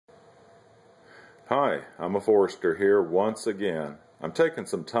Hi, I'm a Forester here once again. I'm taking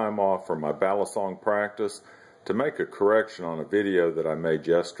some time off from my balisong practice to make a correction on a video that I made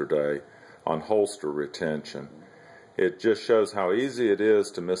yesterday on holster retention. It just shows how easy it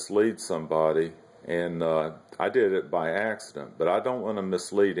is to mislead somebody, and I did it by accident, but I don't want to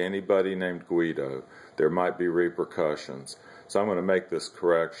mislead anybody named Guido. There might be repercussions, so I'm going to make this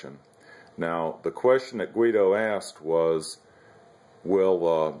correction. Now, the question that Guido asked was,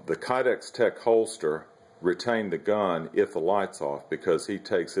 will the KydexTech holster retain the gun if the light's off, because he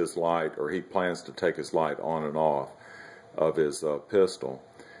takes his light, or he plans to take his light on and off of his pistol.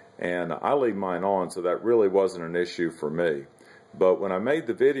 And I leave mine on, so that really wasn't an issue for me. But when I made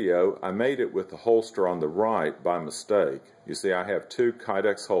the video, I made it with the holster on the right by mistake. You see, I have two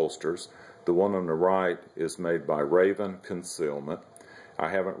Kydex holsters. The one on the right is made by Raven Concealment. I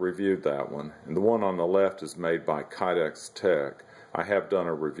haven't reviewed that one. And the one on the left is made by KydexTech. I have done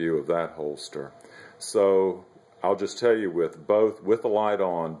a review of that holster. So I'll just tell you, with the light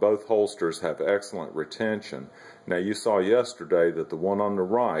on, both holsters have excellent retention. Now, you saw yesterday that the one on the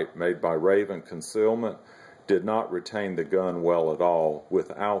right, made by Raven Concealment, did not retain the gun well at all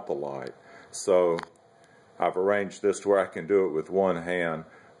without the light. So I've arranged this to where I can do it with one hand,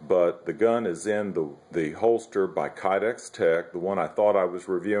 but the gun is in the holster by KydexTech, the one I thought I was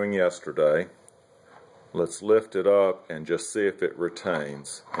reviewing yesterday. Let's lift it up and just see if it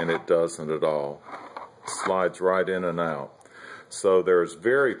retains, and it doesn't at all. Slides right in and out. So there's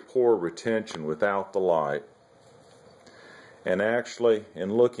very poor retention without the light. And actually,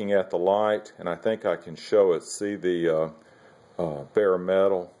 in looking at the light, and I think I can show it, see the bare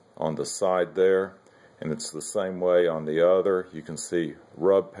metal on the side there, and it's the same way on the other. You can see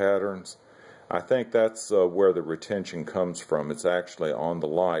rub patterns. I think that's where the retention comes from. It's actually on the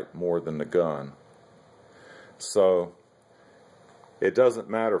light more than the gun. So it doesn't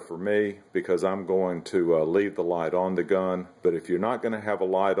matter for me, because I'm going to leave the light on the gun. But if you're not going to have a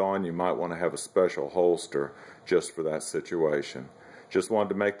light on, you might want to have a special holster just for that situation. Just wanted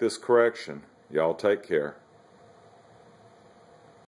to make this correction. Y'all take care.